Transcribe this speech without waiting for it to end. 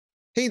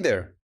Hey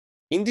there!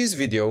 In this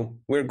video,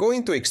 we're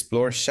going to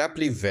explore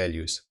Shapley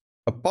values,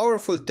 a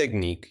powerful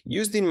technique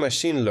used in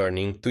machine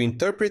learning to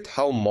interpret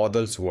how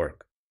models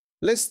work.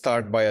 Let's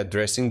start by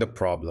addressing the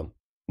problem.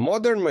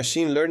 Modern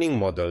machine learning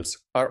models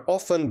are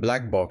often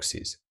black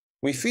boxes.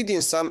 We feed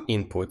in some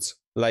inputs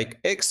like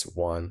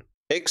x1,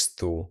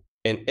 x2,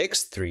 and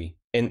x3,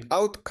 and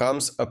out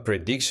comes a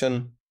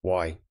prediction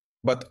y.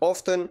 But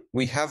often,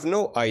 we have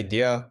no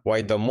idea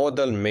why the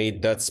model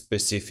made that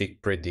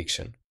specific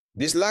prediction.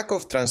 This lack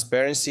of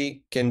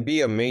transparency can be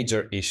a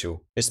major issue,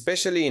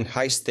 especially in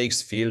high-stakes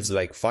fields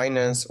like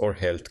finance or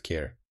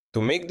healthcare.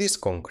 To make this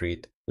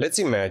concrete, let's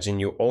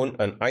imagine you own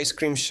an ice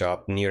cream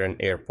shop near an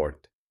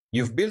airport.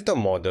 You've built a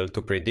model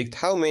to predict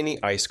how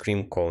many ice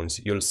cream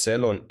cones you'll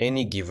sell on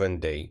any given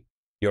day.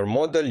 Your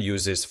model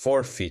uses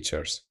 4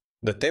 features: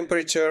 the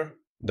temperature,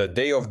 the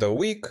day of the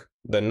week,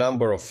 the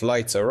number of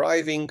flights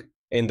arriving,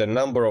 and the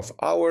number of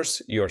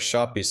hours your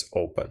shop is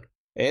open.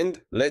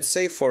 And let's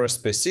say for a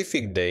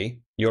specific day,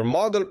 your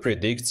model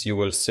predicts you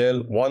will sell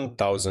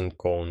 1000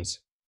 cones.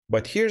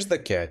 But here's the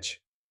catch.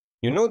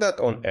 You know that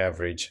on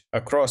average,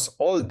 across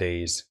all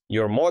days,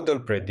 your model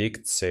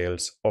predicts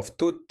sales of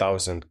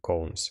 2000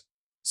 cones.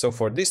 So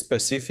for this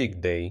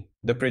specific day,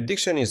 the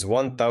prediction is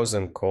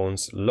 1000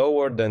 cones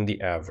lower than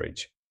the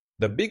average.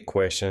 The big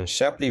question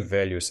Shapley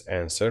values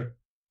answer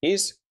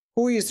is,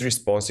 who is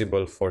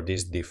responsible for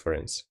this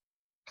difference?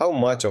 How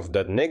much of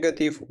that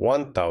negative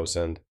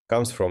 1000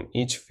 comes from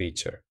each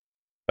feature?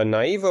 A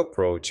naive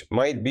approach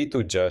might be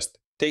to just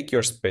take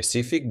your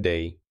specific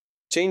day,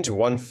 change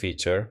one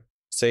feature,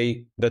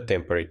 say the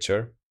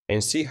temperature,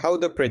 and see how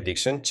the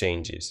prediction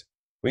changes.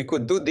 We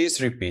could do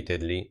this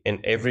repeatedly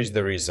and average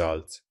the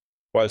results.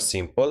 While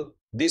simple,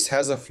 this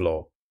has a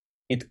flaw.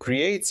 It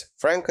creates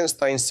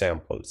Frankenstein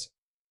samples,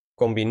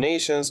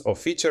 combinations of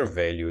feature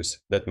values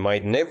that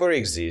might never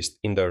exist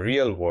in the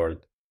real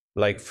world,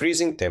 like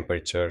freezing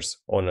temperatures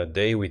on a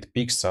day with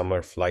peak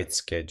summer flight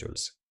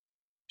schedules.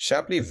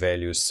 Shapley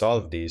values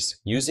solve this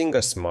using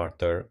a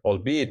smarter,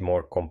 albeit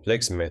more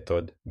complex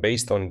method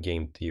based on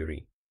game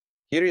theory.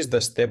 Here is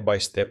the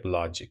step-by-step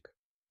logic.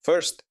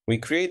 First, we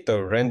create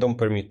a random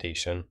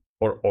permutation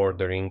or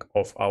ordering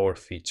of our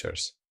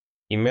features.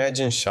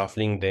 Imagine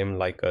shuffling them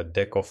like a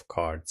deck of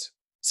cards.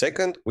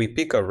 Second, we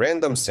pick a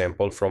random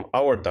sample from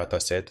our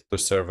dataset to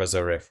serve as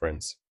a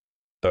reference.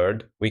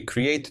 Third, we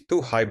create 2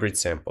 hybrid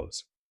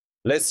samples.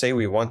 Let's say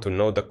we want to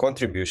know the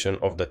contribution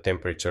of the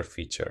temperature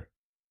feature.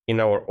 In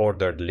our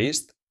ordered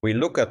list, we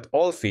look at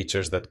all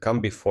features that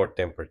come before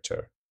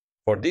temperature.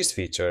 For these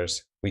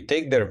features, we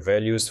take their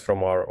values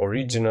from our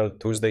original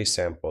Tuesday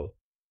sample.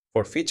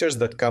 For features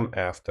that come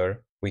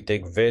after, we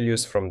take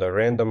values from the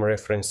random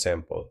reference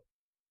sample.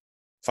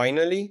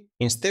 Finally,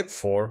 in step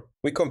 4,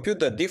 we compute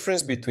the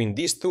difference between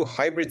these 2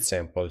 hybrid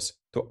samples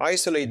to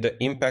isolate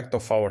the impact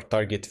of our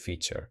target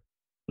feature.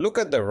 Look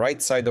at the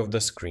right side of the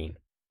screen.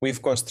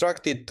 We've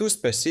constructed 2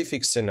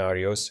 specific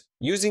scenarios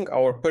using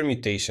our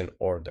permutation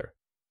order.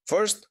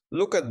 First,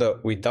 look at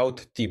the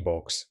without T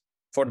box.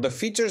 For the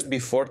features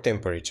before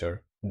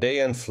temperature,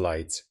 day and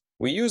flights,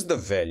 we use the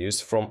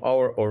values from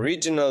our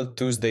original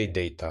Tuesday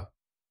data.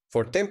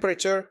 For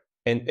temperature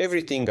and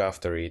everything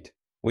after it,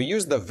 we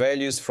use the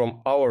values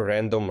from our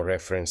random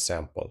reference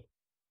sample.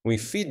 We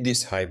feed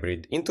this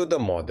hybrid into the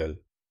model,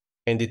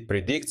 and it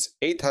predicts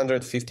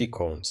 850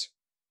 cones.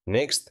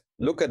 Next,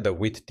 look at the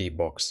with T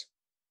box.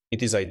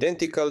 It is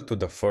identical to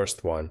the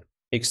first one,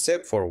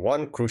 except for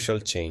one crucial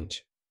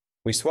change.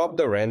 We swap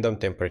the random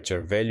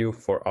temperature value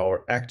for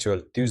our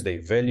actual Tuesday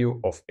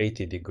value of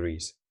 80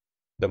 degrees.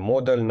 The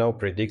model now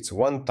predicts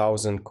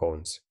 1000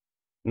 cones.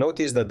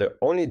 Notice that the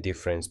only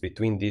difference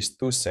between these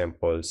 2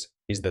 samples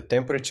is the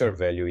temperature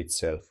value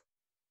itself.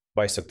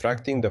 By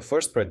subtracting the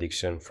first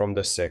prediction from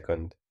the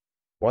second,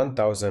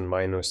 1000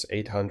 minus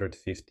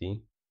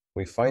 850,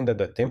 we find that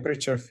the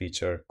temperature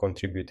feature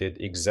contributed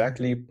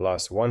exactly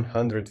plus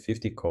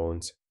 150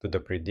 cones to the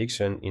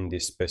prediction in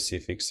this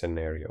specific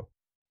scenario.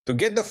 To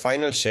get the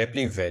final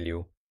Shapley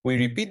value, we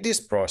repeat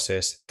this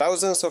process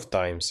thousands of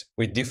times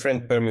with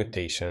different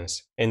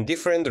permutations and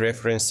different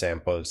reference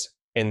samples,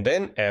 and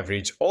then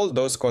average all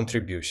those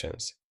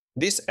contributions.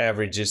 This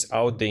averages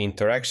out the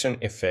interaction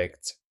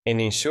effects and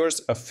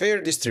ensures a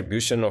fair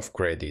distribution of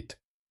credit.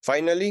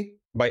 Finally,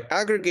 by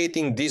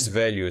aggregating these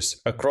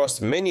values across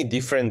many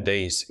different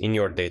days in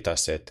your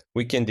dataset,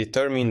 we can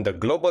determine the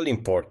global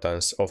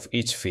importance of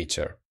each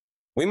feature.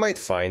 We might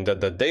find that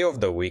the day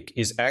of the week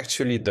is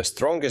actually the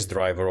strongest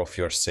driver of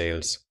your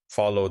sales,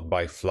 followed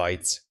by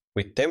flights,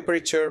 with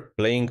temperature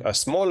playing a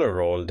smaller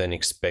role than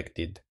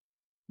expected.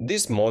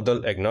 This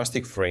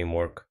model-agnostic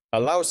framework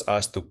allows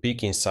us to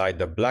peek inside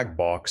the black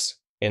box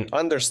and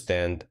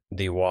understand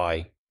the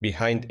why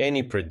behind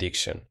any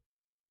prediction.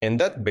 And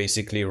that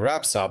basically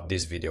wraps up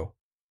this video.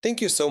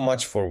 Thank you so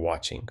much for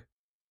watching.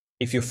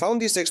 If you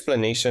found this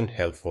explanation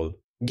helpful,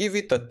 give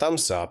it a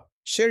thumbs up,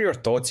 share your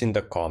thoughts in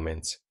the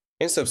comments,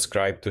 and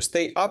subscribe to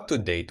stay up to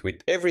date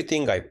with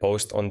everything I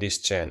post on this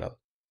channel.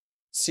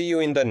 See you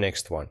in the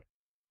next one.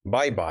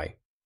 Bye bye.